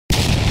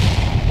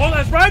Well,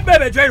 that's right,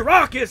 baby.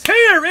 J-Rocc is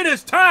here. It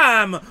is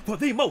time for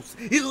the most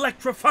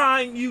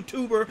electrifying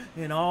YouTuber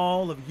in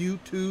all of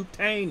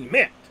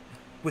YouTube-tainment.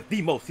 With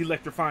the most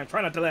electrifying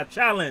Try Not to Laugh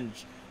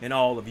challenge in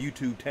all of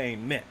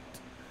YouTube-tainment.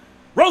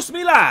 Roast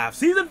Me Live,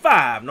 Season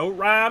 5. No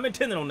rhyme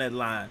intended on that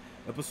line.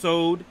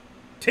 Episode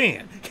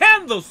 10.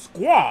 Can the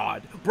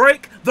squad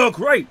break the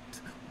great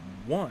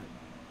one?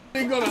 I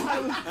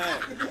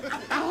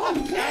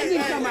hope candy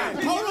come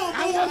out. Hold on,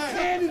 I want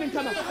candy to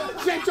come out.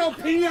 Shut your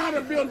peanut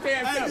and build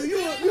damn stuff.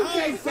 You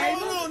can't say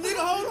hold on, nigga,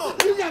 hold on.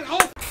 You got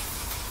all.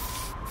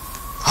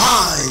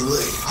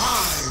 Highway.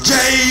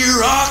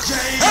 J-Rocc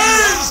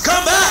has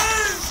come back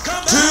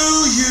to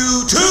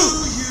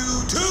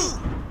YouTube.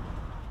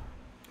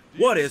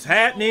 What is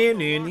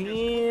happening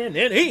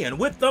in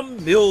with the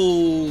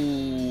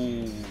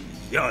millions?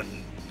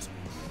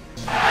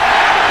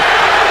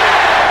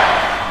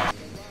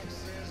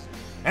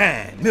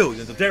 And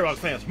millions of J-Rocc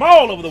fans from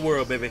all over the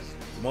world, baby.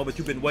 The moment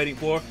you've been waiting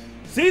for.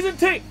 Season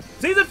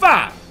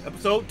 5,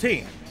 Episode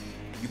 10.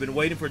 You've been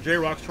waiting for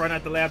J-Rocc's Try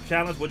Not to Laugh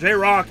challenge. Well,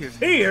 J-Rocc is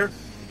here to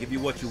give you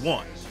what you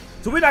want.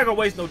 So we're not going to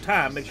waste no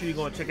time. Make sure you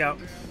go and check out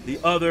the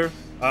other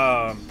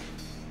Try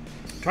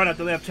Not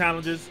to Laugh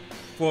challenges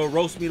for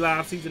Roast Me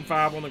Live Season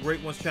 5 on the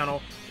Great Ones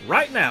channel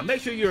right now. Make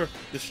sure you're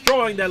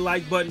destroying that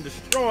like button,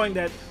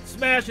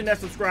 smashing that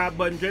subscribe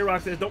button.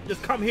 J-Rocc says don't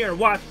just come here and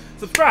watch.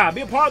 Subscribe.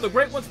 Be a part of the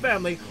Great Ones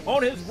family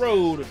on his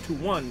road to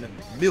 1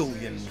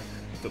 million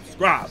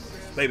subscribers,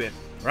 baby.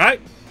 Right?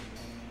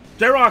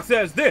 J-Rocc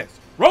says this.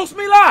 Roast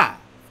Me Live.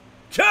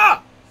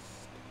 Just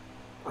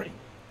ring.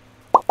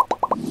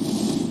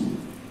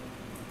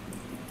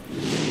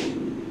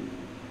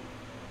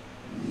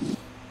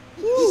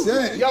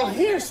 Your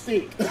hair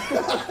stink.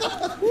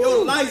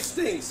 Your life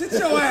stinks. Sit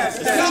your ass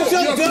down.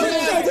 Sit your poor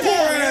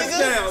ass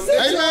down.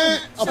 Hey man,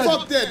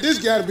 fuck that. This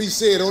gotta be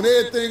said on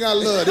everything I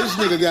love. This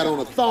nigga got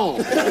on a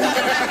thong.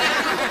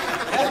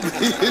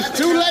 It's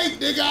too late,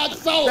 nigga. I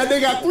saw. That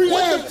nigga got 3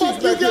 What ass the fuck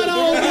cheeks you got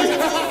on,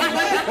 nigga?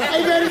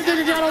 Hey man, this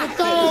nigga got on a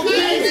thong, man. I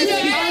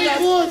ain't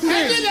bullshit.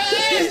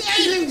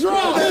 This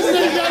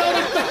nigga got on a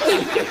thong.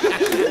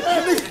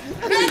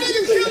 That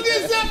nigga killed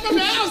himself from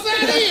the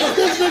outside in.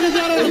 This nigga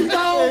got on a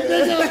thong,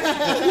 nigga.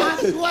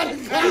 What?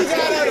 I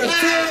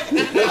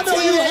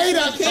know you hate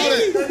us for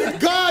that.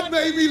 God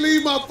made me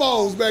leave my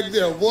phones back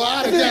there, boy.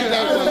 I'd have got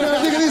that one.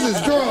 Nigga, this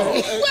is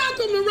drunk.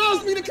 Welcome to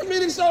Roast Me, the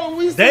comedic show.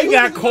 They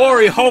got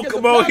Corey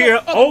Holcomb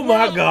here. Oh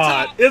my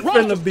God. It's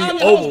gonna be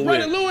over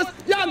with. Lewis.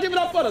 Y'all give it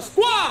up for the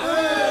squad.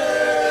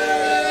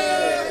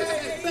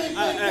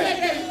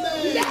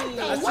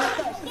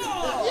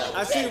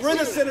 I see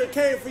Renter Center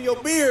came for your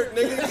beard,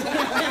 nigga.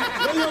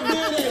 Where your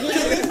beard at?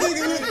 This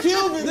nigga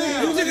killed me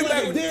now. You nigga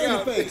back with deer in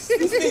the face.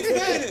 He speaks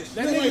Spanish.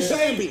 That nigga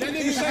shaved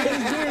his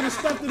beard and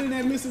stuffed it in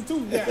that missing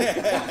tooth guy.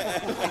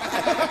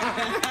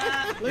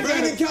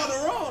 Brandon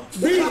Calderon.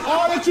 Be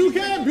all that you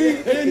can be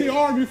in the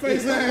army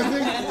face ass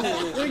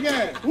nigga. Look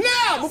at it.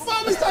 Now,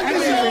 before we start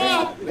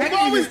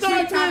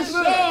this show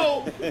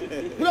off,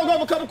 we're gonna go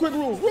over a couple quick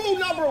rules. Rule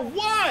number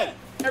 1.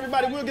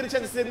 Everybody will get a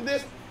chance to sit in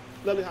this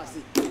lovely hot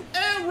seat.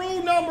 And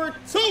rule number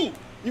 2,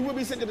 you will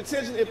be sent to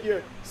detention if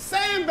you're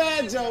saying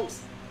bad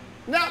jokes,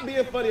 not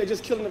being funny, or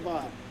just killing the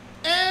vibe.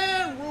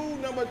 And rule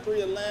number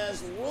 3, the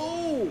last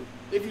rule,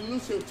 if you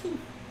lose your tooth.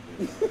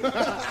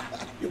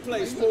 You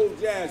play smooth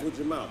jazz with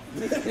your mouth.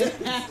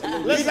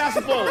 Let's have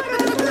some fun.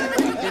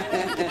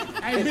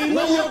 Hey, B. Lou,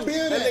 That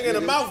nigga in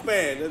a mouth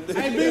band.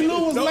 Hey, B.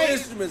 Lou was no late.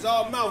 instruments,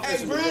 all mouth Hey,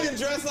 instruments. Brandon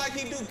dressed like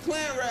he do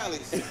Klan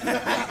rallies.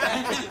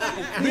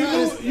 B.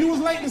 Lou, you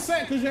was late to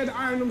set because you had to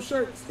iron them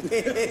shirts.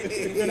 You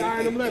had to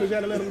iron them letters. You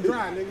had to let them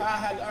dry, nigga. I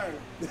had to iron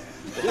them.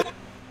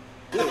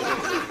 You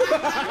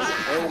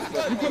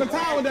put a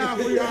towel down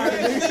for you, iron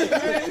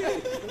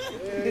nigga.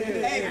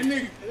 Hey, that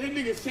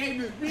nigga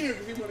shaved his beard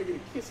because he want to get a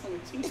kiss on the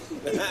cheek.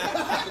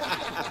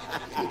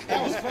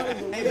 That was funny.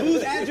 Hey,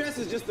 whose address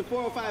is just the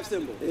 405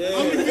 symbol? I'm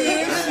gonna do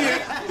this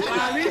shit.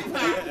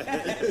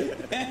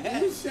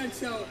 You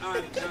shut your,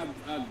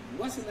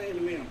 what's the name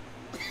of him?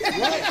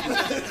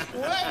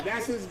 What?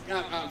 That's his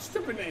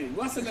stripper name.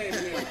 What's the name of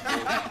him?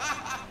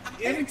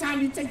 Every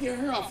time you take your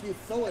hair off, you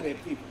throw it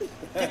at people.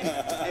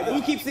 Hey,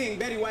 Boo keeps seeing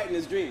Betty White in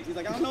his dreams. He's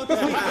like, I don't know what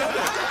this means.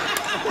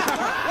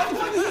 What the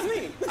fuck does this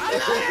mean?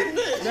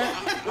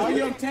 All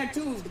your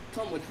tattoos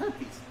come with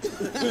herpes.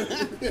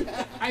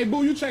 Hey,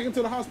 Boo, you check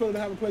into the hospital to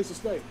have a place to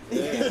stay.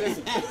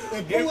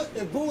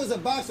 If Boo was a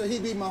boxer,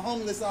 he'd be my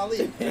homeless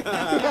Ali.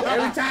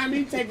 Every time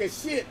he take a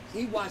shit,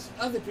 he wash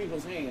other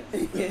people's hands.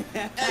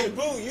 Hey,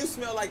 boo, you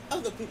smell like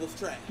other people's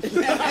trash. You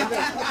go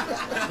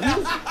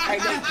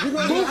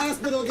to the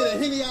hospital and get a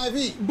Henny IV.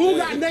 Boo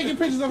got naked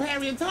pictures of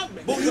Harriet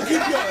Tubman. Boo, you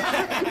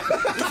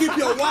keep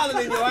your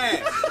wallet in your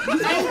ass.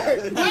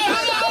 Hey, Boo!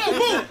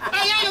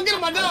 Hey, y'all gonna get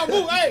on my dog,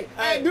 Boo! Hey,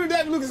 do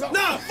that, Lucas.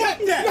 Nah, fuck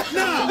that.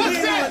 Nah, we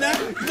ain't doing that.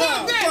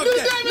 Fuck that. Do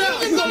that,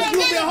 Lucas. You gonna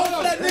be a hoe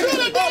for that nigga.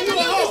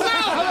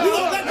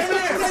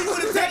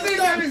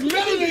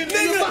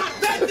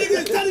 That nigga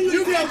is telling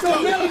you You got your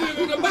melanin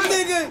in the body.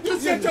 Nigga, You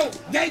set your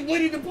date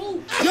Winnie the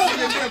Pooh.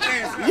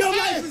 your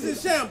life is in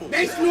shambles.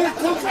 They snort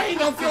cocaine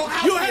off your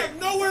house. You have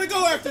nowhere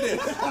gonna go after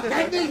this?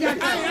 That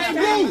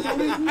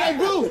nigga Hey,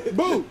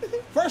 Boo.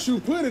 First you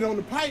put it on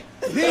the pipe,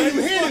 then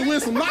you hit it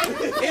with some light.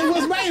 It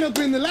was made up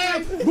in the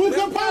lab. Boo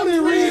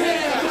component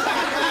rehab.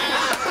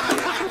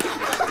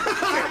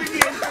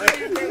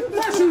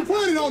 First you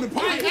put it on the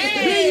pipe,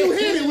 then you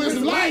hit it with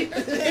some light.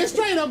 It's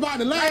straight up out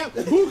the lab.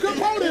 Boo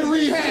component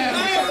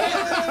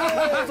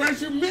rehab.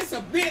 First you miss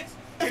a bitch,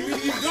 and then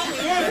you go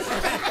worse,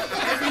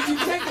 and then you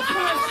take a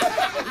punch.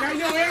 Now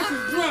your ass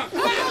is drunk.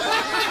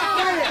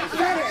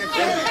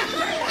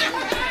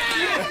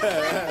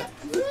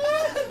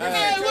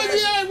 Hey, what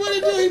did he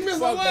do? He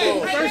missed a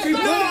leg. First you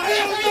we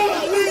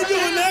ain't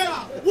doing that.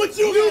 What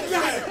you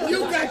got? You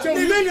got your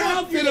nigga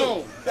outfit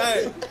on.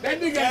 Hey. That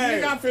nigga got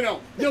nigga outfit on.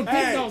 Your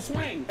dick don't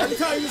swing. Every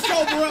time you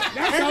sober up,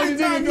 That's the only every nigga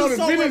time go you to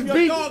sober up, Venice your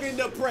Beach. dog end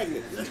up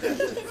pregnant.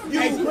 You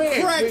Hey,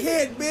 Craig,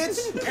 crackhead, bitch.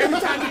 Every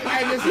time you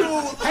hey, listen,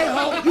 You, hey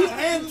ho, you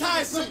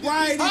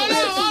anti-sobriety,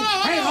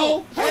 bitch. hey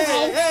ho, Hey,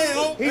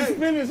 ho. he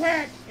spin his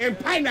hat and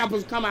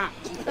pineapples come out.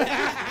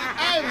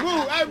 Hey,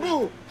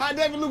 Boo. How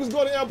David Lucas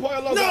go to El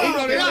Pollo Loco? No,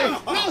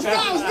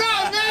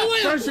 Stop, man.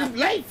 Wait. First you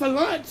late for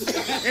lunch and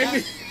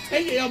then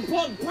take an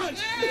important punch.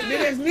 Then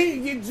this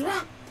nigga get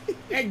drunk.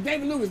 Hey,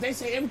 David Lucas, they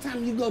say every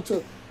time you go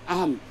to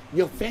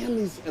your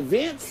family's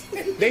events,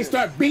 they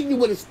start beating you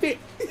with a stick.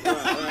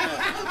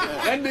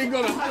 That nigga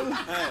go to Hollywood.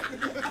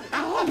 I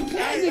hope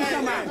candy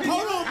come out.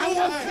 I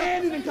want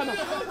candy to come out.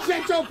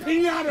 Shut your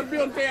pinata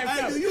built ass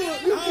up. Hey,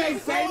 You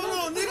can't say hold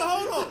on, nigga,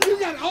 hold on. You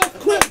got all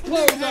clip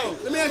clothes on.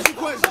 Let me ask you a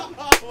question.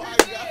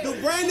 Do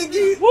Brandon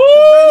get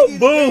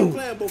Boom.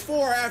 plan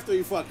before or after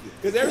you fuck you?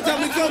 Because every time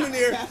we come in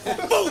here,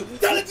 boom,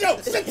 tell a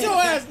joke, sit your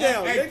ass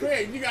down, Hey, nigga.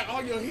 Craig, you got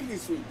all your hippie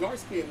sweet, dark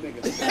skinned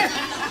niggas.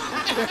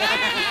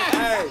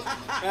 Hey,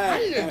 I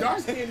need a dark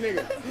skinned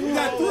nigga. you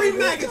got 3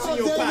 maggots in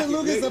your David pocket,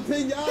 Lucas nigga. a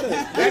pinata.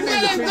 That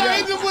nigga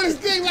He just put his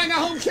stick like I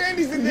hope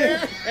candy's in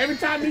there. every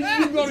time you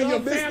go to your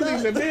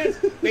family's events,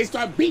 they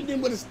start beating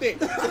him with a stick.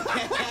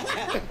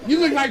 You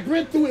look like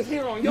Brent threw his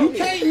hair on your You head.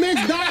 can't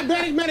mix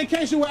diabetic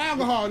medication with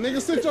alcohol,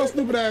 nigga. Sit your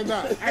stupid ass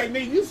down. Hey,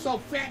 nigga, you so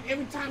fat,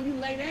 every time you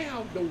lay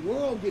down, the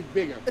world get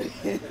bigger.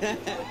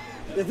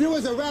 If you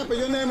was a rapper,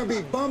 your name would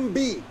be Bum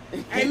B.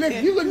 Hey, look,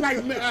 you look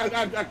like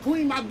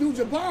Queen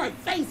Abdul-Jabbar's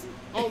face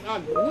on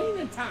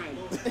winter time.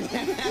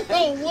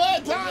 Oh,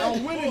 what time?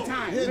 On winter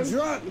time. You're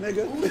drunk,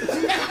 nigga.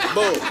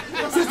 Boom.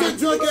 Sit that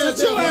drunk ass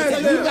your down.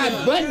 ass You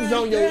got buttons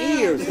on your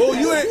ears. Boy,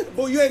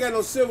 you ain't got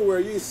no silverware.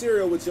 You eat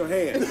cereal with your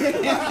hand.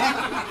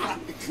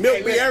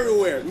 Milk be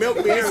everywhere. Milk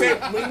be They everywhere.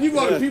 said, when you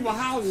go to people's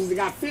houses that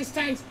got fish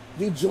tanks,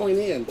 you join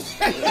in. I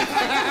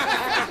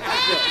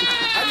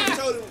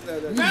just told him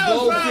that. You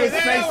goldfish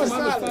face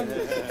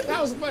motherfucker. That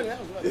was funny.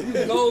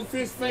 You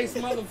goldfish face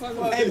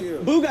motherfucker. Hey,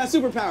 Boo got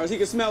superpowers. He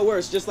can smell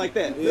worse just like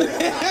that.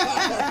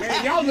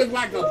 Man, y'all look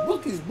like a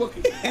bookie's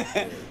bookie.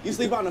 You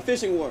sleep on a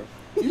fishing wharf.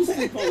 You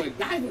sleep on a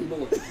diving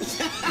board.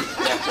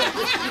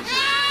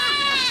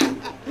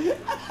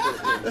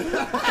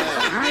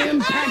 I am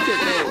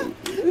Patrick, man.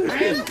 I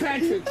am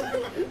Patrick.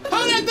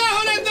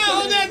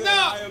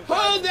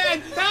 Hold that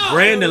thought.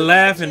 Brandon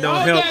laughing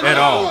don't help at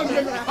all.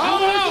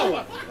 Hold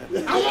on.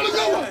 I want to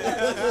go.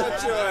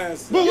 Shut your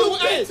ass. Boo,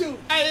 hey,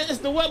 it's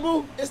the what,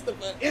 Boo? It's the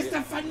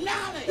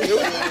finale. Here we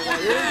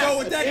go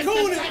with that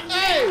cooning.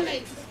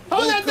 Hey,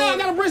 hold that thought. I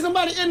gotta bring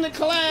somebody in the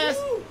class.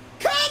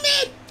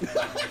 Coming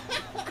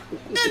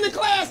in the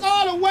class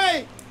all the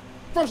way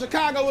from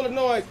Chicago,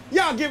 Illinois.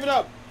 Y'all give it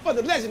up for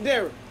the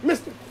legendary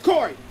Mr.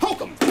 Corey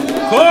Holcomb.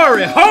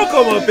 Corey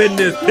Holcomb up in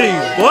this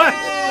piece, boy.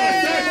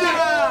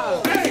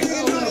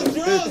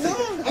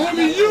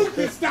 Only you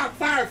can stop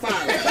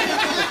firefighters.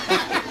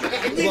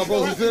 Am I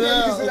supposed to sit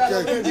down?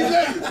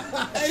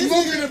 Okay.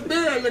 Smoking a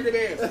beer, look at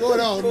that. Go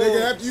on,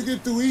 nigga. After you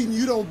get through eating,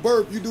 you don't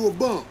burp, you do a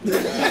bump.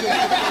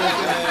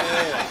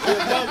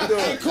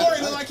 Hey,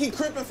 Corey look like he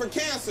cripping for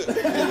cancer.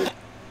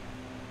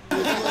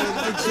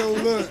 So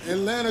look,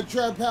 Atlanta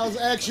Trap House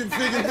action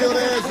figure build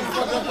ass and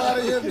fuck up out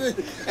of here,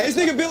 nigga. Hey, this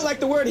nigga built like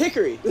the word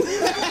hickory.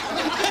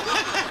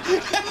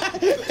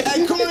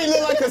 Hey, Corey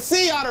look like a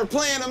sea otter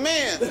playing a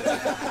man.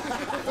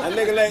 That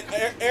nigga let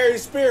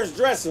Aries Spears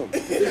dress him.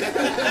 This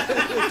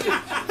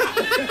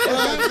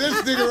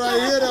nigga right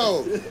here,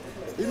 though.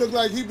 He look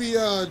like he be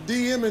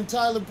DMing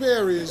Tyler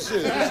Perry and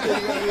shit. This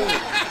nigga right here.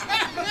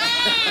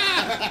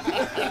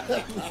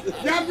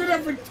 Y'all get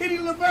up for Titty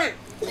Levert.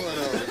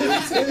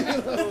 It's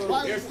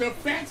the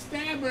fat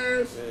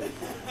stabbers.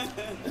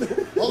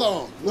 Hold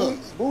on, look.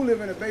 Boo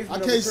live in the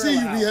basement. I can't see you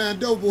behind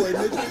Doughboy,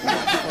 nigga.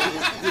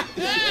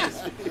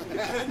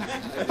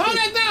 Hold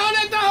that down.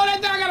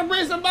 I gotta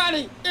bring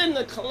somebody in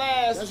the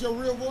class. That's your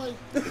real voice?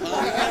 He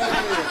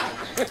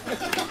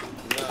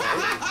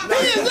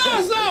is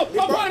also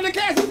a part of the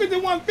cast of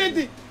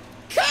 5150.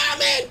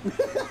 Coming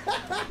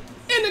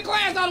in the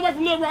class all the way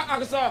from Little Rock,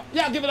 Arkansas.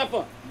 Y'all give it up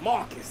for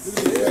Marcus.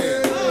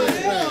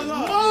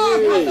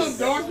 Marcus.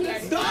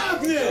 Darkness.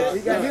 He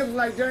got hips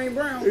like James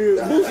Brown.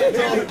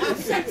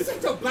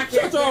 Shut your black ass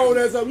Shut your old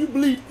ass up. You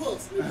bleed.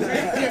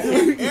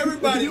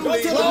 Everybody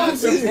bleed.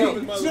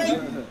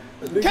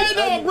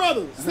 K-Dog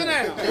brothers, sit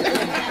down.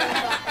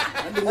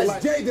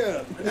 That's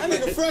J-Dub. That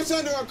nigga fresh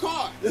under a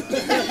car.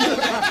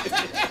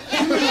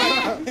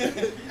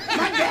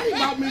 My daddy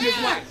bought me this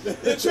watch.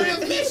 The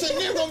transmission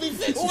never gonna be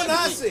fixed. What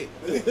I see?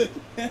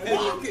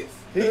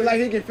 He look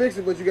like he can fix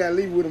it, but you gotta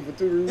leave with him for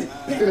 2 weeks.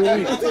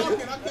 I'm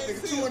talking, I can't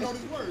see on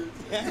his words.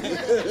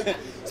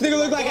 This nigga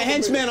look like a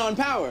henchman on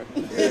Power.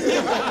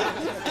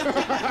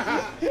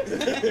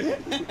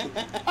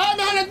 Oh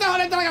no, I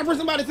gotta bring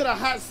somebody to the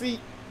hot seat.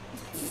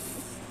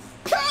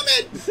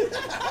 Coming to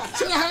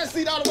the hot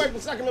seat all the way from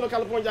Sacramento,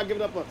 California. Y'all give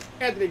it up for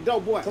Anthony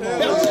Doughboy. Come on,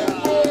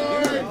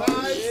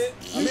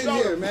 I'm in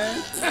here,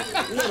 man.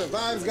 You know the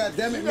vibes,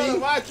 goddammit me.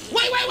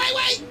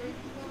 Wait.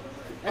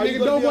 That nigga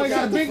Doughboy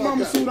got a Big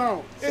Mama suit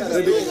on. That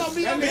nigga gonna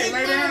be That nigga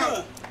lay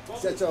down.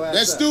 Shut your ass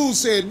That up. stool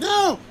said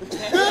no.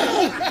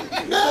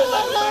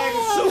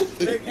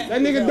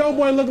 That nigga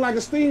Doughboy look like a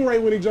stingray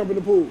when he jump in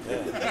the pool.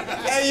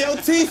 Hey, your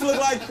teeth look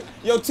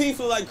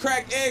like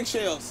cracked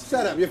eggshells.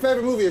 Shut up. Your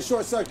favorite movie is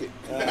Short Circuit.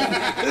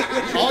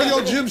 All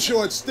your gym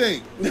shorts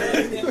stink.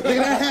 Nigga,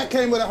 that hat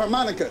came with a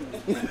harmonica.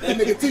 That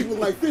nigga teeth look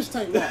like fish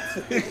tank rocks.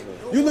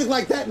 You look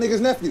like that nigga's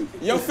nephew.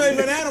 Your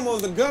favorite animal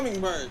is a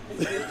hummingbird.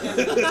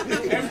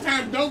 Every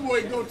time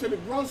Doughboy go to the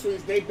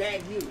groceries, they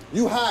bag you.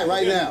 You high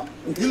right now.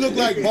 You look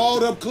like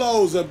balled up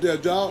clothes up there,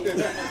 dog.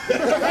 That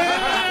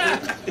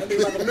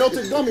nigga like a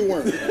melted gummy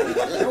worm.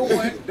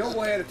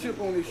 Doughboy had a chip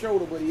on his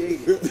shoulder, but he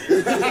ate it.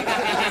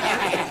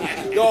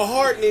 Your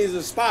heart needs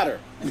a spotter.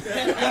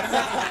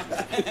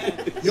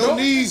 Your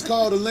knees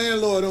call the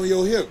landlord on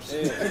your hips.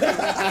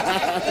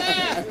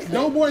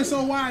 Doughboy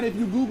so wide, if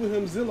you Google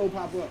him, Zillow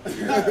pop up.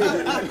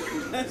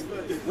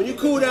 When you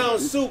cool down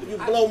soup, you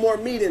blow more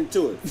meat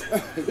into it.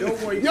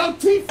 Your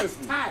teeth is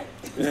tired.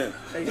 Man,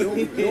 give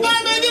him the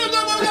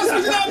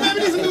switch it up, man.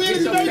 We need some new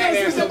energy, man. We gotta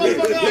switch that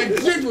motherfucker up. The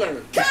jiggler.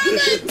 Coming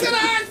to the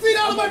hot seat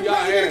all the way from Y'all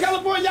Sacramento, ass.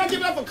 California. Y'all give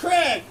it up for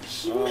Craig.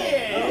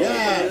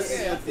 Yes.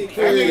 That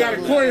nigga got a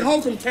Corey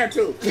Holcomb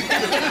tattoo.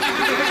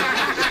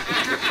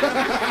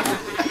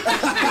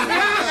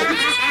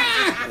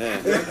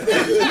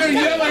 The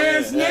yellow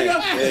ass nigga.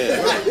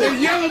 The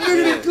yellow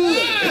nigga that cool.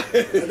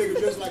 That nigga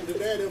just like the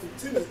dad from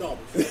Tennis Dollars.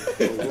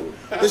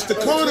 It's the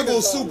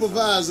carnival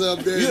supervisor up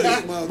there. in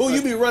this motherfucker. Boo,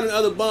 you be running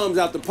other bums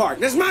out the park.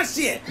 That's my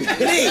shit.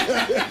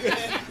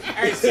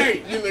 Hey,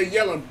 say, you little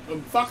yellow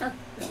fucker.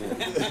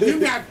 You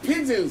got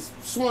pigeons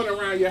swarming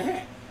around your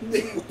hat.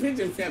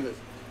 Pigeon feathers.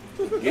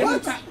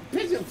 What?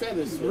 Pigeon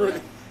feathers.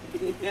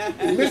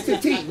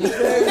 Mr. T.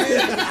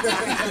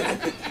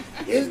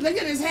 Look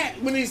at his hat.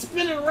 When he's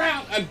spinning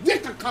around, a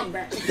dick will come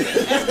back.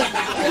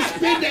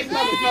 Spin that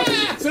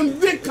motherfucker. Some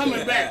dick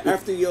coming back.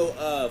 After your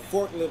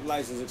forklift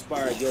license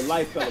expired, your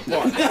life fell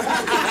apart.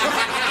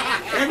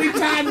 Every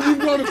time you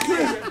go to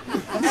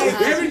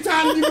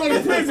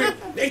prison,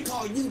 they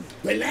call you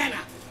banana.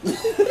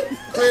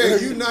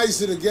 Craig, you nice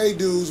to the gay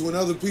dudes when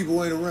other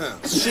people ain't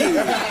around.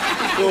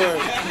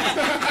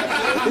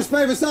 His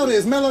favorite soda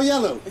is Mellow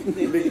Yellow.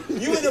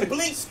 You in a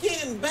bleach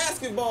skin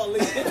basketball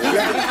league.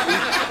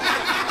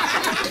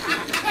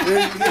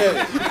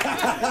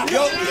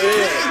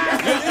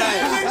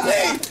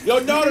 Your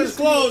daughter's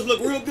clothes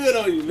look real good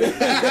on you, man.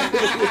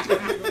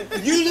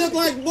 You look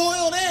like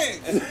boiled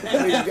eggs.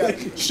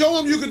 Show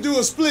them you can do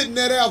a split in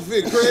that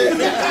outfit, Craig.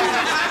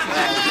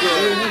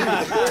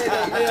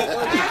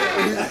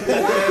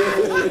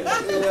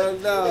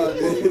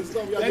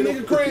 That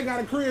nigga Craig got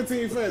a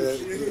creatine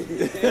fetish.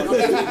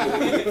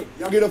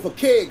 Y'all get up for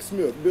Keg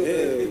Smith.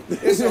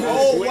 It's an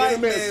old white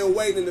man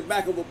waiting in the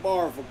back of a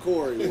bar for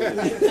Corey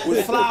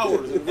with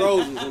flowers and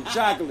roses and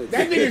chocolates.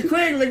 That nigga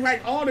Craig look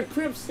like all the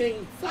Crips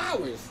sing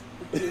flowers.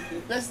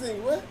 That's the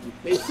thing, what?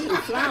 They sing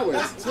flowers.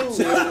 That's too.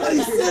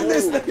 That's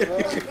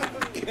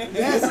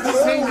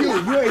sing you.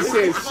 You ain't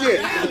said shit.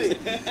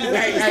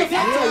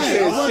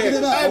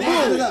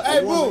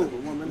 Hey, boo.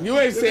 You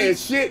ain't said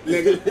shit,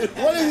 nigga.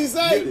 What did he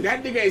say?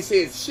 That nigga ain't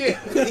said shit.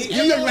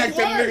 You look like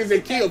them niggas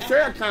that killed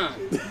Farrakhan.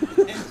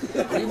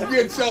 You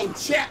get so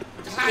chapped,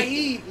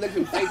 Haid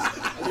looking face.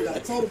 You got a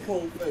total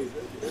pole face.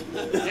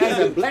 That's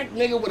a black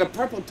nigga with a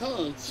purple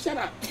tongue. Shut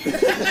up.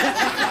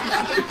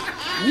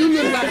 You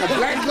look like a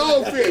black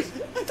goldfish.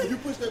 You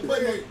push that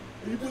button.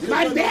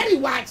 My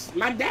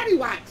daddy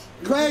watch.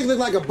 Craig look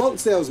like a boat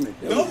salesman.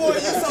 Doughboy, you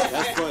so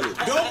fat.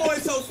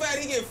 Doughboy's so fat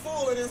he get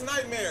full in his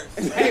nightmares.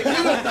 Hey,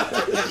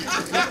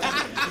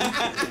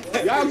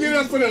 y'all get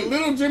up for the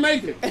little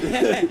Jamaican.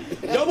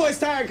 Doughboy's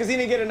tired because he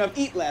didn't get enough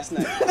eat last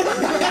night.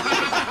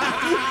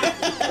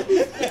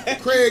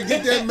 Craig,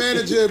 get that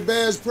manager at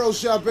Bass Pro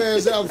Shop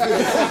ass outfit. The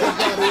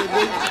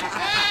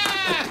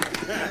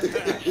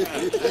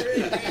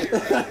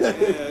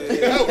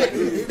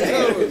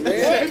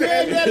fuck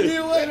up out of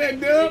That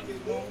dub.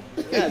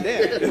 God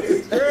damn.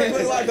 Craig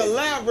look like a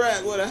lab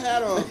rat with a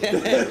hat on.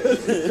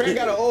 Craig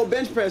got an old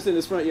bench press in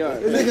his front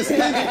yard. That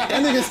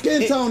nigga's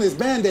skin tone is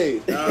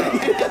Band-Aid.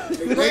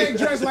 Craig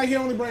dressed like he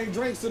only bring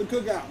drinks to the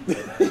cookout.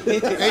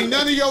 Ain't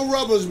none of your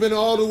rubbers been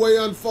all the way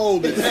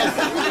unfolded. All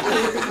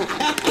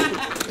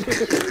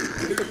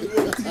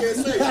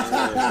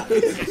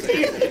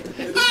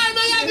right,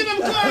 man, y'all give him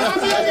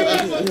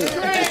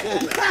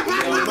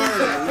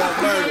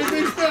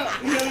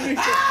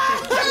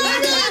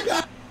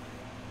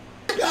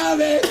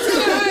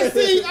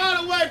See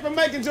all the way from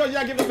Macon, Georgia.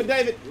 Y'all give it up for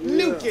David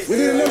Lucas. We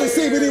need another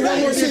seat. We need one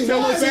more seat.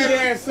 One more seat.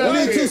 We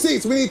need 2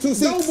 seats. We need 2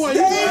 seats. No boy,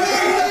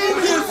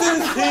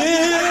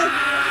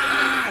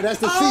 That's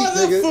the seat,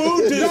 nigga.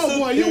 No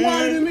boy, you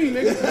wider than me,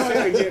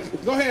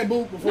 nigga. Go ahead,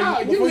 boo. No,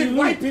 you get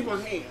white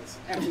people's hands.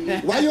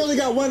 Why you only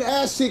got one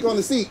ass cheek on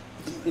the seat?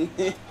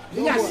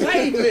 You got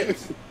slave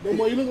lips. No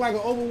boy, you look like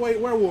an overweight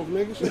werewolf,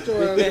 nigga. Shut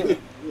your ass up.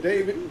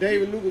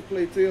 David Lucas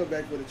played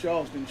tailback for the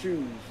Charleston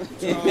Chews.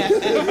 This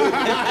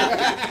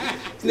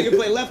nigga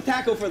play left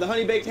tackle for the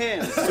Honey Baked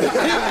Hams.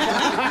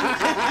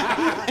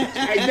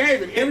 Hey,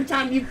 David, every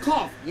time you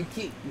cough, you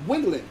keep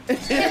wiggling.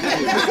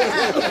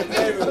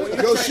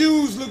 Your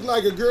shoes look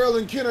like a girl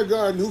in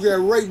kindergarten who got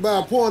raped by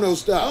a porno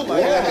star. Oh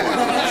my God.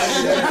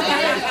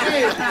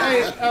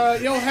 Hey,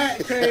 your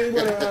hat came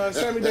with a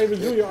Sammy Davis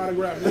Jr.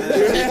 autograph. Shut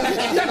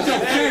your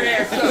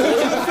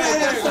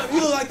fat ass up.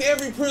 You look like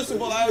every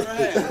principal I ever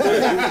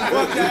had.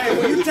 Hey,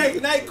 when you take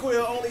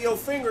NyQuil, only your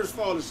fingers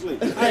fall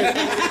asleep.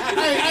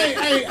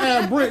 Hey,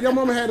 Brent, your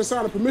mama had to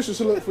sign a permission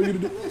slip for you to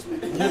do.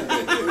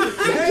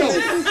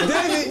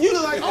 David, you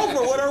look like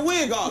Oprah with her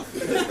wig off.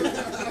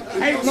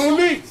 Hey,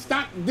 Monique,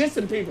 stop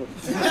dissing people.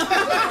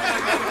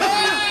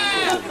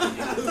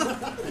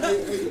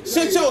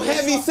 Shut your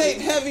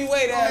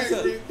heavyweight ass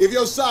up. If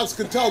your socks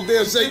could talk,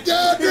 they'll say,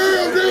 God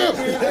damn.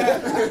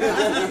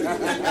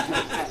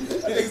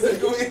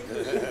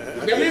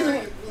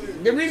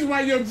 The reason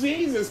why your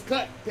jeans is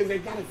cut, because they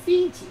gotta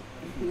feed you.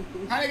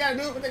 How they gotta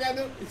do it? What they gotta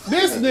do?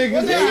 This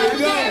nigga. You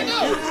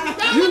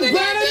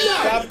better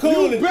not. Stop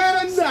cooling. You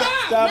better not.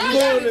 Stop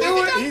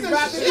cooling. He's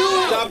about to do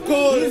it. Stop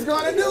cooling. He's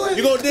gonna do it.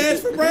 You gonna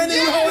dance for Brandon,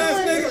 you hoe ass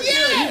nigga?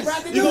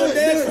 Yes. You gonna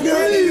dance for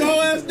Brandon, you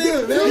hoe ass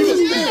nigga?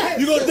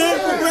 You gonna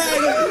dance for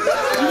Brandon?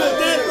 You gonna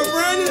dance for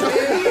Brandon?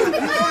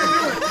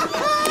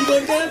 You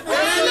gonna dance for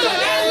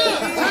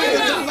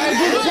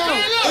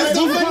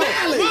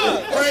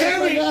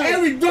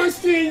Every dark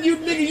skin you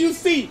nigga you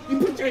see, you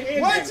put your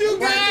hand What you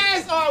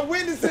guys are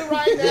witnessing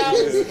right now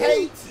is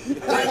hate.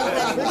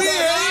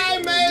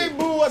 I made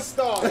Boo a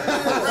star.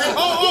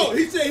 Oh,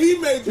 he said he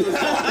made you a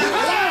star.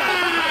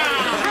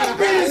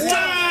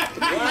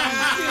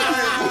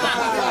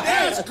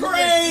 That's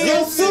crazy.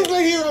 Your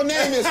superhero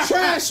name is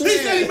Trash Man. He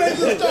said he made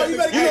you a star. You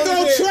better You get throw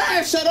over there.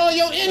 trash at all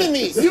your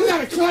enemies. You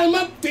gotta climb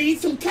up to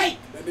eat some cake.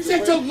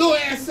 Shut your little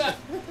ass up.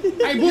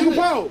 Hey, Booga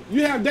Poe,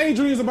 you have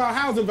daydreams about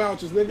housing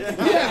vouchers, nigga.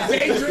 You have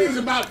daydreams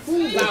about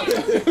food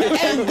vouchers.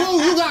 Hey, Boo,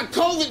 you got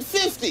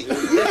COVID-50.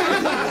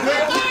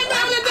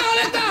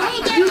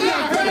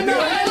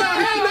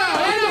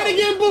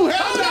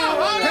 Hold on.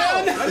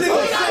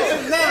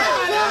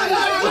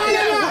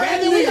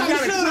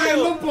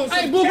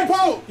 Hey, Booga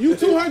Poe, you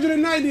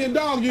 290 in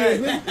dog years,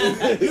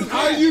 nigga.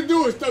 All you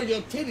do is throw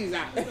your titties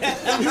out.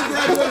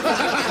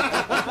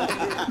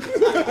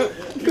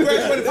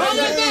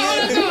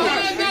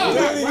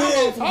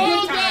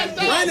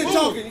 Brandon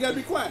talking, you gotta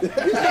be quiet.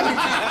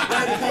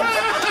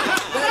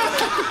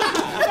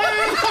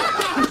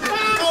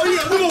 Oh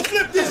yeah, we gonna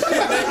flip this shit,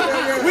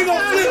 man. We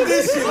gonna flip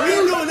this shit. We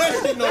ain't doing that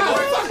shit no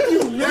more.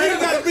 You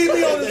gotta beat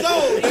me on the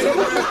zone, nigga.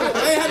 I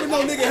ain't having no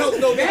nigga help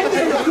no nigga.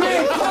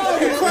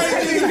 You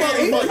crazy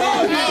motherfucker.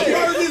 I'll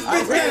burn this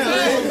bitch down.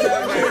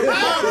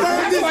 I'll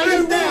burn this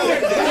bitch down.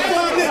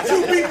 I'll let you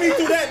beat me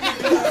through that,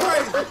 nigga. You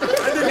crazy.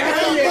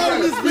 I'll burn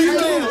this bitch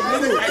down,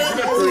 nigga.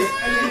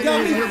 You got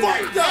me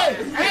fucked up.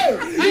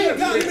 You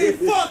got me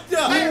fucked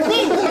up. Hey,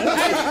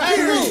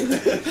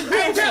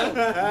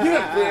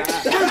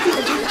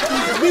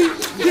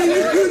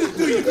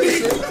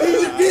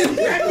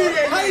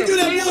 How you do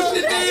that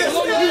bullshit dance?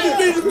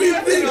 You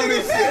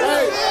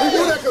We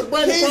do that because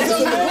Brandon fucks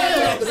us in the plan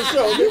after the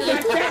show. He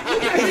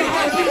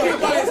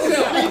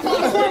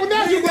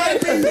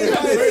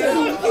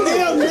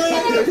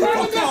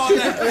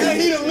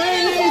the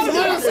mayonnaise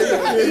monster.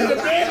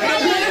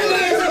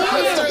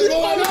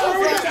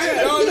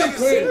 Y'all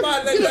niggas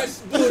let that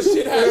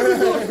bullshit happen.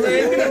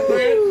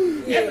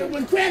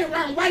 When Craig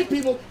around white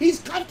people, he's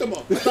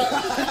comfortable.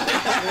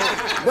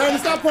 Brandon,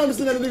 stop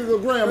promising that nigga go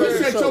gram.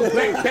 Shut your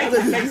black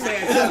face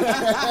ass up.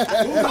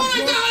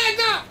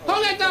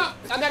 Hold that dog.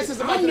 I gotta say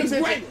something. I'm the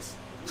greatest.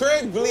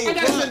 Craig bleed. I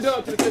gotta send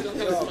Dub to the kitchen.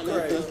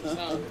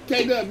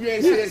 K-Dub, you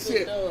ain't see that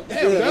shit.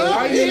 Damn,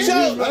 Dub. Get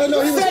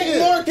your fake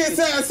Marcus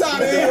ass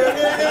out of here.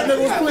 That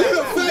nigga was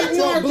playing fake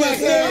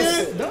Marcus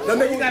ass. That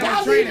nigga got my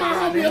training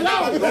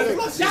alone.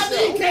 Y'all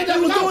think K-Dub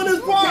was doing his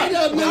part.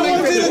 K-Dub, I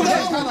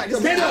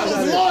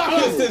was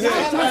Marcus today.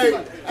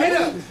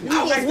 K-Dub, I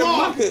was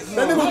Marcus.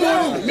 that nigga was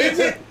doing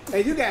midget.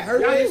 And you got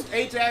herpes,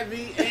 HIV,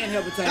 and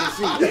hepatitis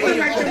C.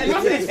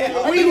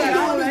 We got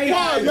all the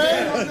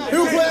man.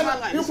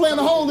 He was playing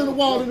the hole in the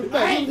wall in the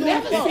back. Hey,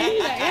 I thought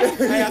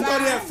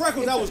he had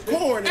freckles. That was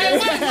corn. Hey,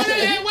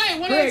 wait,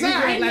 one at a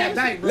time.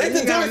 Let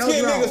the dark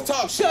skinned niggas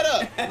talk. Shut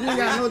up. You ain't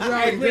got no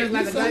drawers. Dressed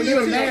like a dyke.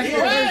 You a nasty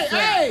person.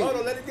 Hey. Hold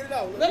on, let him get it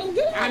out. Let him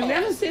get it out. I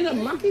never seen a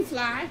monkey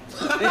fly.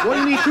 What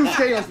you need 2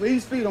 scales for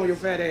each feet on your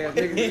fat ass,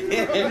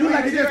 nigga? You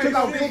like you just took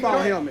off a football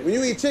helmet. When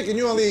you eat chicken,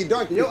 you only eat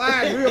dark. Your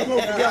eyes real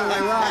close together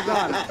like Rob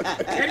Garner.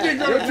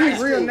 Your teeth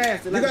real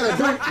nasty. You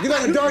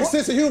got a dark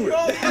sense of humor.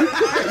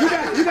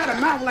 You got a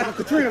mouth like a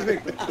Katrina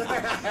victim.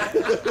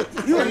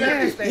 You a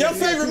nasty. Your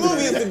favorite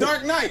movie is The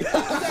Dark Knight.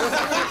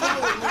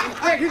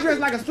 Hey, you dressed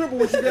like a stripper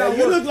when you get out.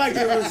 You look like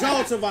the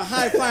results of a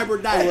high fiber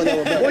diet.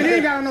 Well, you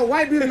ain't got no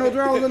white beater, no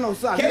drawers, or no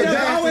socks. You're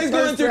always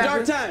going through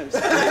dark times.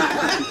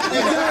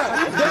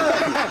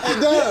 Hey,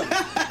 Dub,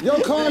 your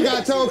car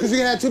got towed because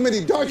you had too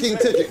many darking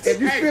tickets. If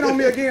you spit on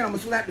me again, I'm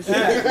gonna slap the shit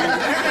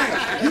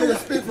out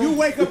of you. You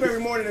wake up every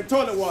morning in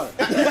toilet water.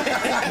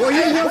 Well,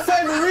 your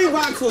favorite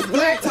Reeboks was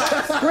black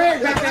tops.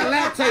 Craig got that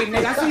lactate,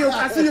 nigga.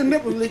 I see your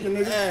nipples leaking,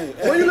 nigga.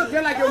 Well, you look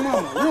just like your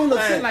mama. You don't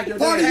look shit like your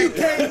Part of daddy. you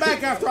came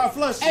back after I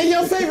flushed you. And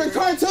your favorite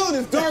cartoon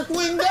is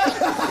Darkwing Duck.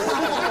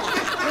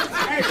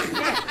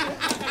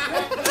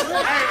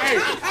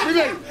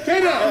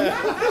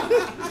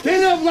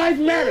 Clean up, life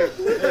matters.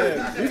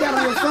 You got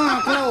on your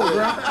son clothes,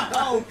 bro.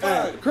 Oh,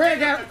 God. Craig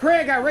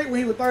got raped when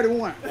he was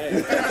 31. Boy, you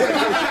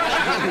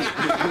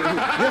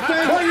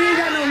ain't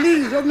got no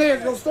knees. Your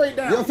legs go straight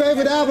down. Your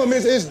favorite album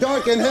is It's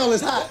Dark and Hell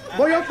is Hot.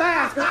 Boy, your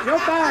thighs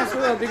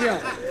scrub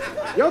together.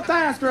 Your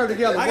thighs scrub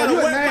together. Boy, you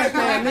a nasty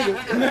ass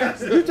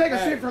nigga. You take a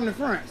shit from the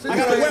front. I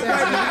got a wet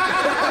right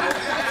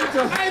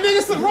now. Hey,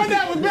 nigga, so run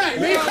that one back,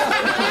 nigga. Run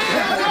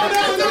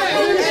that one back.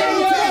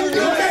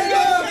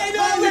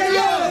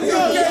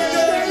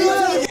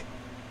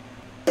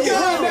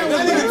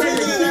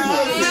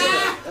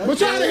 But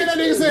y'all to hear that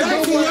nigga say,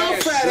 let's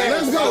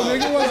go,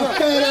 nigga. What's up?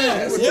 Fat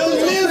ass. Yo,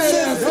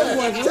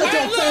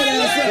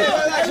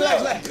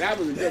 That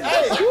was a good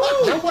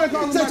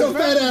one. Take your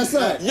fat ass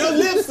up. your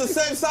lips the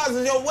same size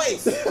as your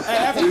waist. Hey,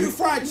 after you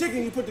fry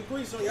chicken, you put the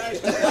grease on your ice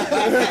cream.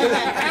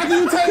 After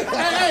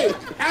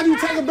you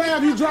take a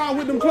bath, you draw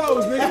with them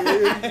clothes,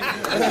 nigga.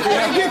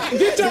 Hey,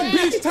 get your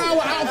beach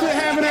towel outfit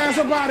having ass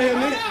up out of here,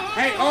 nigga.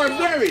 Hey, or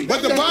Barry.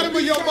 But the bottom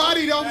of your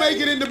body don't make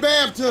it in the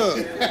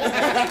bathtub.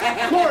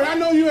 Corey, I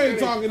know you ain't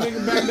talking,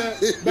 nigga,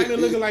 back there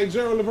looking like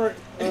Gerald Levert.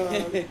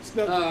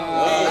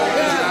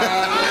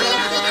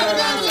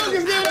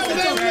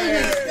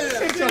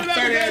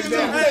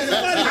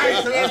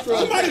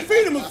 Somebody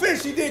feed him a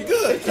fish. He did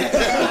good.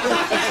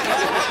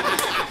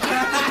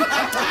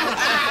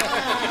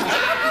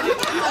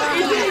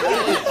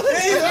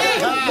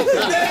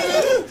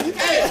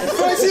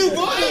 First you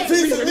bought a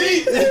piece of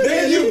meat,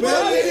 then you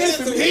boiled it in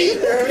some heat,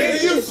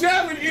 Then you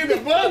shove it in the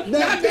book.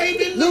 Now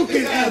David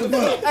Lucas as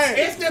book.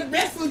 It's the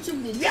best food you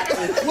can get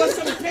with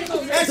some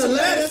pickles and some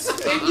lettuce.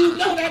 And you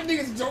know that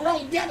nigga's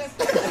Jerome Dennis.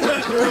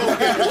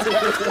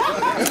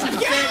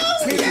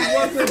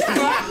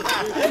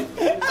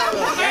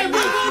 Hey, Boo.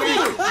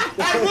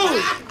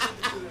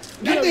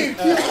 That nigga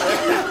cute.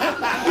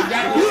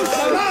 you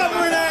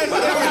slobbering ass.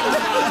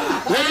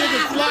 That nigga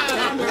fly.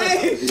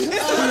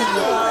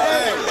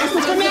 It's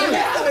the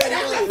banana.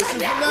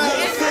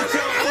 Sit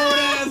your old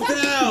ass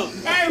down.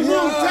 Hey,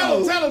 Boo, tell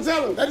him.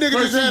 That nigga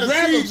just had a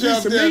siege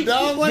up there,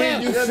 dog. What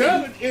Then you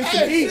shove it in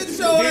some heat. Sit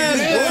your ass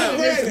down.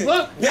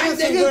 That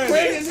nigga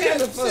crazy as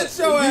hell. Sit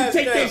your ass You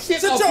take down. that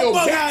shit Sit off your your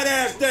bug-eyed back.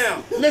 ass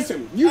down.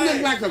 Listen, you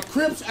look like a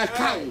Crips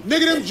accountant.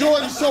 Nigga, them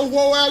Jordans so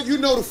woe out, you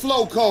know the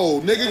flow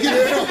code. Nigga, get the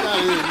fuck out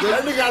of here.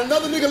 That nigga got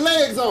another nigga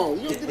legs on.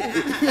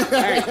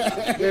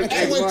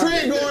 Hey, when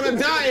Craig go on a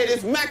diet,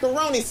 it's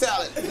macaroni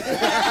salad.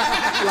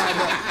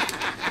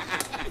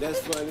 That's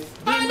funny.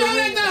 Hold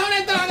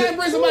that.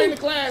 Bring somebody in the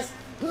class.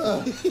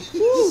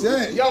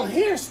 Shit. Your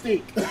hair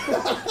stink.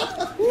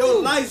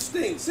 Your life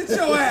stinks. Sit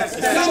your ass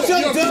down. Sit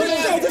your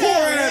poor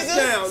ass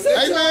down.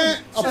 Hey,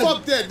 man,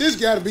 fuck that. This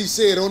gotta be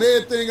said on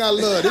everything I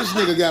love. This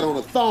nigga got on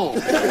a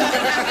thong.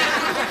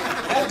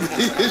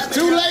 It's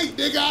too late,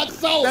 nigga. I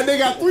saw it. That nigga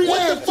got 3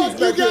 What ass the fuck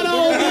cheeks you got back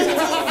on, nigga?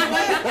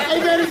 Hey,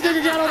 man, this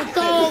nigga got on a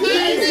thong,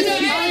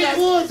 nigga. I ain't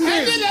bullshit.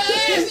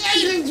 Ass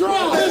ate his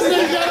drawers. This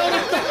nigga got on a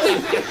thong.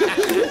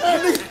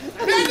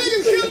 That nigga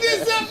killed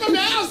himself from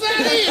the outside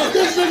in.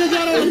 This nigga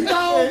got on a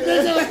thong,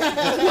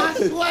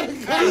 nigga. What?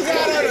 I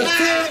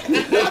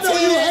know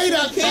you hate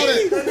us for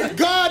that.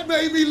 God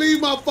made me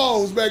leave my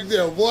phones back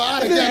there, boy.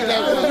 I'd have got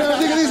that one.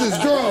 Nigga, this is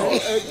draw.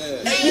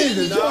 This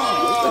is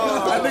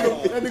draw.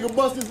 That nigga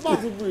bust his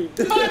boxing brief.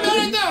 Hold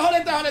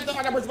that down. I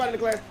got to bring somebody in the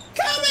class.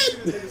 Come in.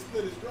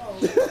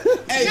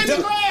 Hey, Get in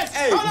the class.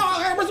 Hold on, I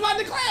got to bring somebody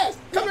in the class.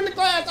 Come in the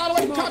class all the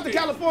way from Compton,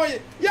 California.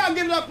 Y'all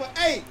give it up for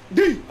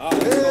A.D.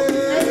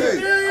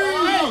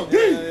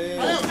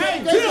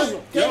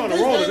 You're on the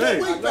roll today.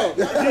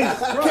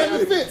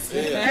 Kevin Fitz.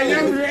 And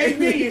number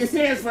 8B, it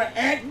stands for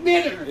at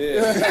dinner.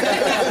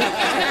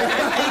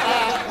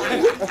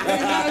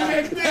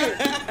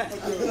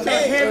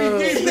 Heavy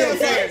D.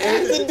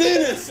 the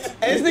dentist.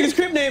 Hey, this nigga's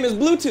crib name is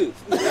Bluetooth.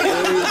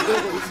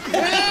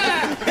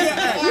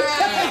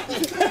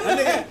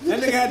 That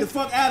nigga had to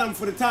fuck Adam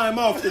for the time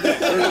off today.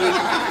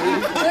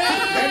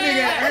 That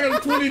nigga Adam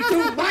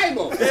 22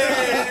 Bible.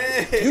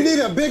 You need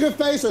a bigger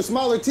face or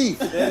smaller teeth.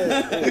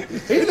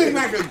 He look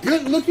like a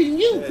good-looking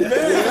you.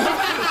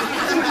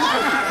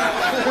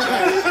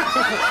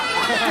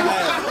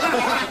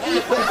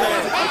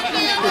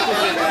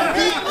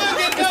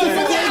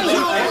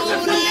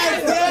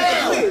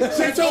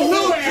 Shut your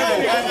little ass.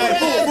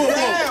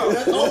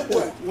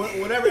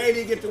 Whenever AD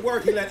get to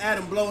work, he let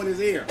Adam blow in his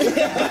ear.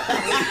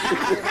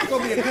 It's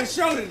gonna be a good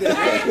show today.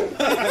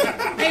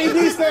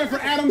 AD stand for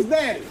Adam's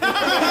daddy.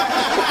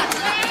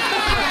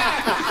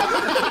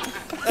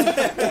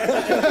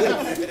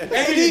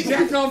 AD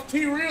jacked off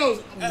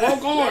T-Reel's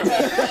broke arm.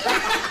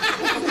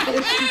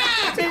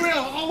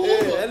 T-Reel,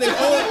 That nigga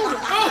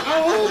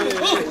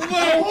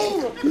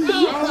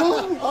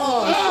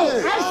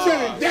I should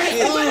have jacked him.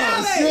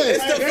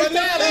 It's the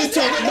finale.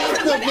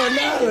 That's the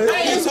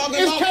finale. He's talking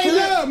It's about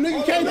K-Dub,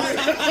 nigga. K-Dub.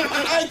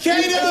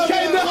 K-Dub.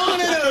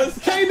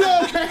 K-Dub.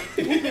 K-Dub.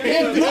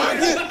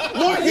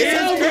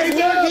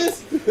 Marcus.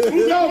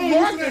 No,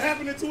 Marcus.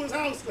 happening to his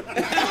house? It's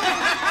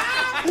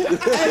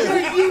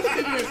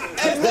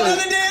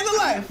another day in the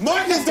life.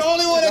 Marcus the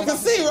only one that can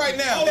see right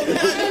now.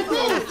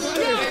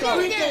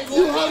 Bring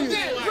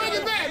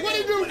it back. What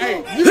did you do?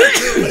 Hey,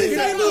 What he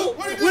say, Boo?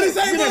 What he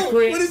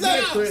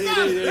say?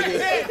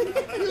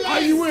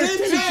 are you wearing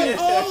tennis shoes?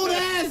 Old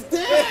ass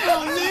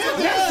down, nigga.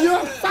 That's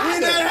your We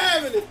father. not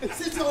having it.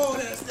 Sit your old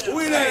ass down.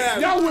 We not having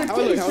it. Y'all wear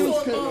tennis shoes.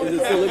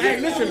 Hey,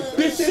 listen,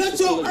 bitches. Shut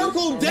your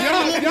Urkel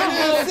down.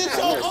 Sit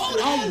your old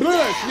I'm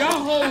blood. Y'all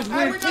hoes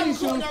wear tennis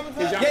shoes.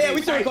 Yeah,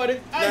 we still recording.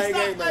 Hey,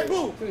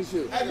 Boo. Tennis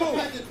shoes. Hey, Boo.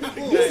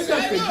 You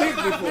sucked the dick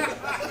before.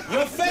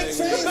 Your fake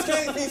chains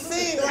can't be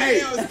seen right Hey,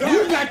 now. It's dark. you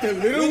got the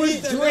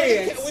littlest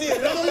dreads. We need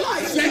another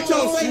light. Shut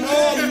your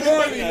small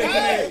Marley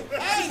nigga.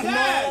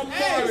 Small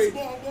Marley.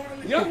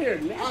 Your hair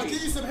I'll nasty.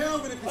 give you some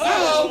helmet if you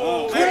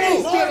Oh, Craig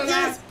still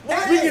alive.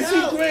 We can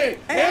see Craig.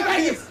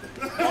 Everybody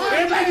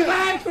can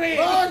lie Craig.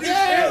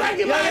 Everybody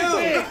can lie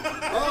Craig.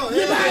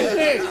 Get lie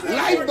Craig.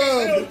 Light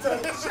bulb.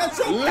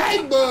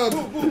 Light bulb.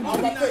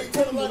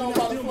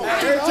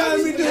 Every time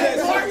we do that,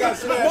 I got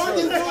smashed.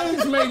 Marcus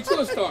Williams made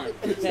two start.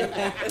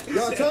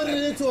 Y'all turning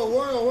it into a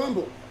Royal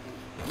Rumble.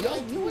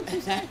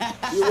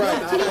 You're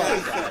right.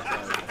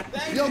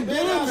 Yo, we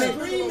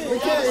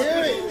can't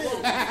hear it.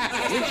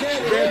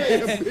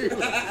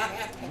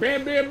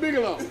 Bam Bam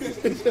Bigelow.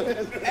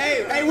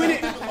 Hey,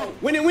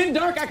 when it went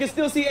dark, I could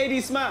still see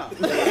AD smile.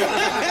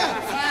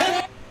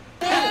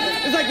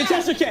 It's like the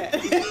Cheshire Cat.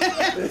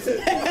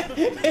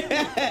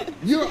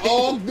 You're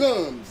all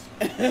gums.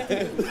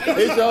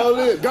 It's all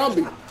it.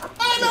 Gumby.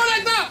 Oh, no,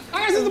 that's not. I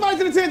gotta send somebody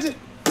to detention.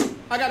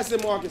 I gotta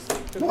send Marcus.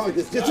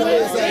 Marcus, get your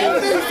ass out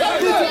of here.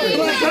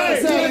 Get your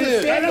ass out of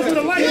here. That's what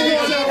the lights went out.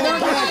 Get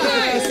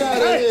your ass out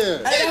of here.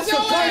 Get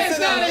your ass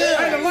out of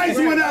here. The lights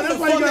went out. That's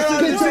why you got to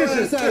get your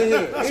ass out of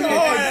here.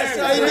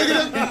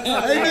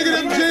 Hey, nigga,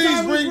 them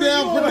jeans bring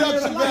down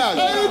production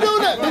value. Hey, you do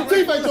that. Them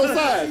teeth ain't your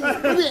size.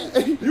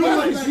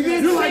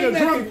 You like a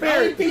drunk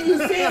fairy. Everything you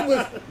said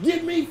was,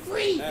 get me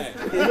free.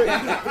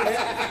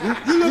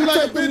 You look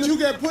like a bitch who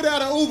got put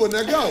out of Uber.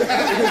 Now go.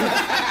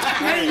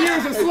 8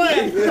 years a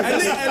slave.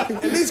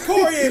 At least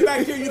Corey ain't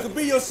back here. You can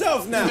be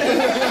yourself now.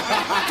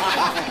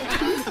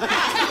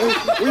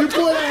 When you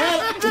pull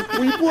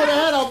that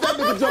hat off, that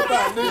nigga jump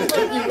out,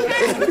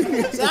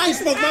 nigga. So I ain't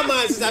spoke my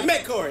mind since I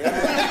met Corey. I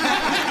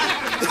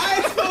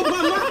spoke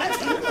my mind.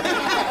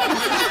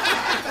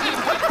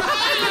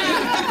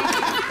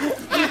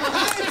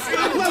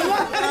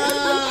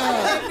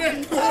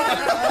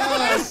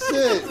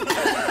 Shit.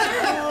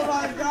 Oh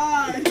my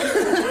God.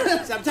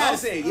 So I'm trying to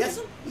say yes,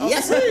 sir.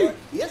 Yes, sir.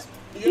 Yes.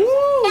 I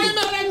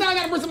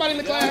gotta bring somebody in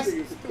the class.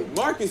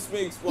 Marcus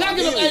speaks. Y'all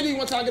give him AD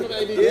one time. Give him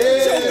AD. Sit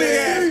your big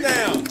ass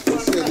down.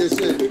 This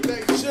shit.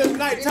 Suge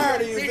Knight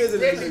tired of you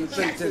visiting.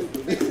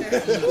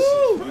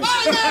 Oh, no. I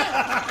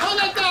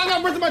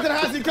gotta bring somebody to the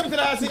high seat. Come to the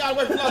high seat. I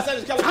wait for Los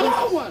Angeles, California. I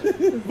want one.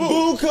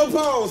 Boo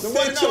Capone.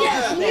 Sit your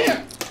ass I'm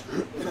here.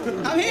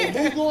 I'm here.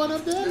 Who going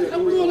up there?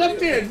 We going up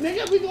there,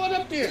 nigga. We going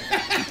up there.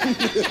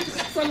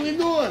 What we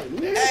doing,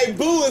 nigga? Hey,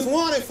 Boo is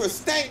wanted for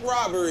stank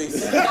robberies.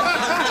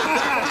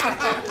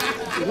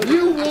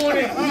 You want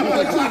it.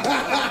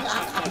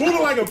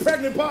 Moving like a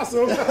pregnant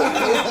possum.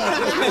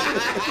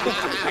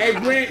 Hey,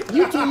 Brent,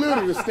 you too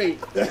little to stink.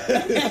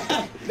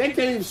 They can't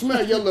even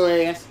smell your little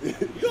ass.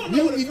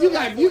 You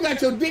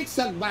got your dick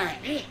sucked by an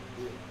ant.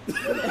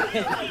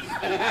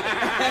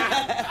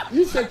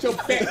 You shut your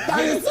fat.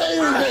 I didn't say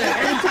anything.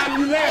 Every time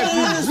you laugh,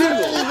 you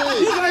jiggle.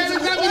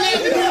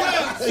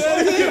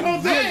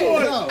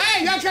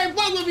 Hey, y'all can't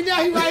fuck with me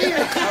now. He right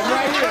here. I'm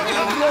right here.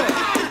 I'm good.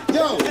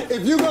 Yo,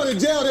 if you go to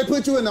jail, they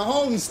put you in the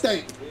holding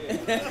state.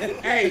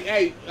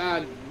 Hey,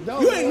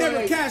 don't You ain't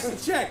never cashed a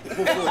check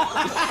before.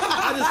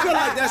 I just feel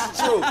like that's the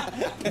truth.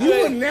 You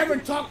would never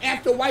talk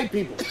after white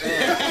people.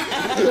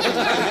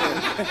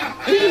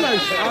 You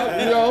like,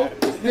 you know,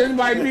 there's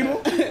white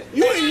people.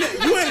 You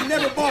ain't never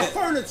never bought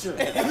furniture.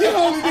 You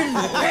only did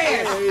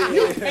pass.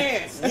 You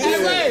pass. Hey,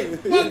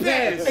 wait. What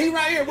pass? He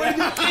right here. What did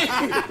you do?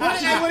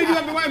 What did you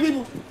have to white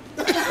people?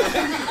 You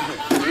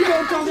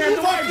gonna talk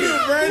after white people?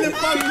 Brandon,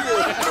 fuck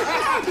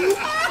you.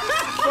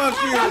 Fuck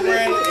you,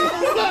 Brandon.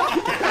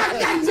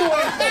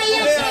 Hey,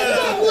 yo,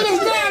 fuck with us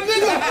now,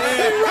 nigga.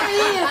 He right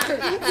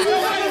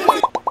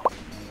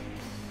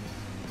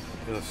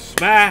here. The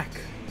smack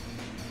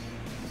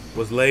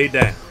was laid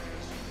down.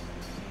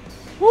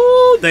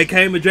 Woo! They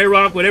came to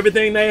J-Rocc with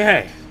everything they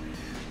had.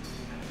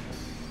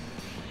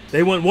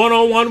 They went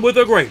one-on-one with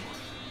a great one.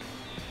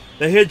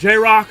 They hit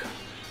J-Rocc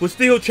with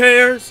steel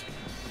chairs.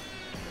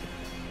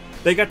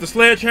 They got the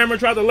sledgehammer,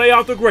 tried to lay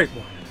out the great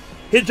one.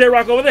 Hit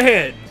J-Rocc over the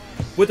head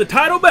with the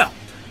title belt.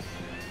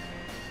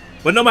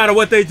 But no matter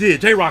what they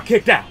did, J-Rocc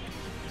kicked out.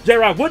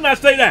 J-Rocc would not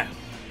stay down.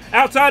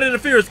 Outside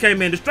interference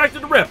came in,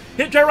 distracted the ref,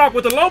 hit J-Rocc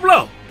with a low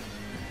blow.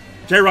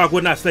 J-Rocc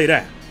would not stay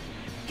down.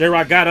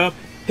 J-Rocc got up,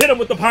 hit him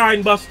with the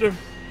Pine Buster,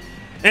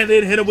 and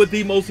then hit him with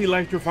the most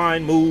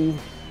electrifying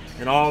move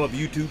in all of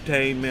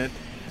YouTube-tainment,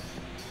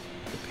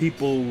 the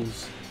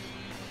people's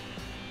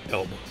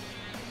elbow.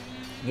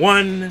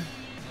 1,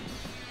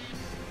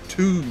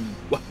 2,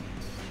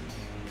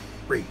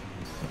 3.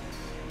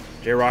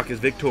 J-Rocc is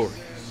victorious.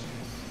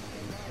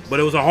 But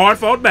it was a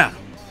hard-fought battle.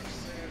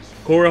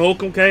 Corey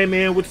Holcomb came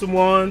in with some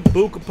ones.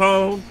 Boo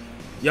Capone.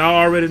 Y'all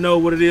already know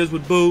what it is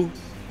with Boo.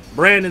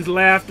 Brandon's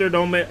laughter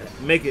don't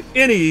make it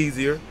any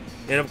easier.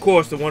 And of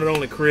course, the one and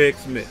only Craig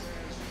Smith.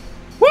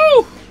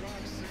 Woo!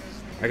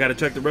 I got to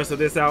check the rest of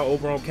this out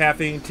over on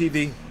Caffeine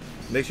TV.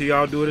 Make sure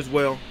y'all do it as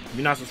well. If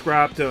you're not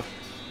subscribed to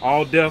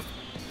All Deaf,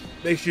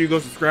 make sure you go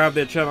subscribe to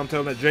their channel. I'm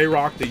telling that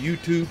J-Rocc, the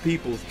YouTube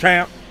people's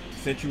champ,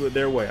 sent you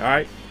their way, all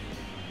right?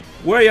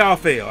 Where y'all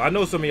fail? I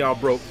know some of y'all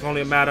broke. It's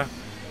only a matter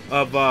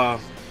of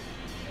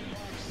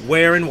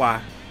where and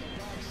why.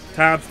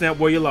 Timestamp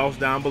where you lost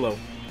down below.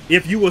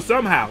 If you were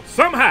somehow,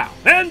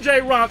 and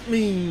J-Rocc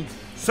means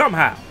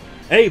somehow,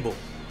 able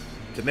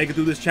to make it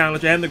through this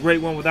challenge and the great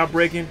one without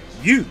breaking,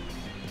 you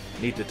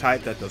need to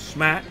type that the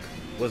smack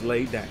was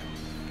laid down.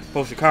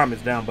 Post your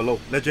comments down below.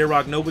 Let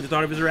J-Rocc know what you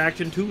thought of his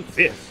reaction to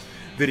this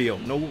video.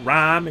 No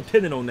rhyme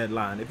intended on that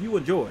line. If you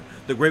enjoyed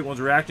the great one's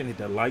reaction, hit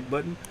that like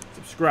button,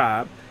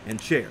 subscribe,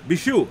 and share. Be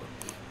sure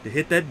to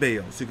hit that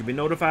bell so you can be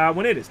notified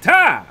when it is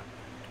time to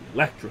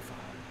electrify.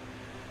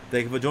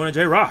 Thank you for joining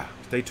J-Rocc.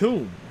 Stay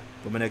tuned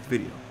for my next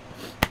video.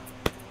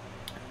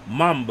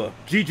 Mamba,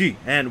 Gigi,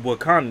 and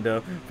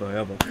Wakanda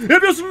forever.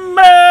 If you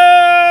smell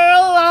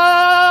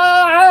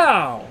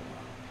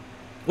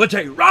what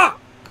J-Rocc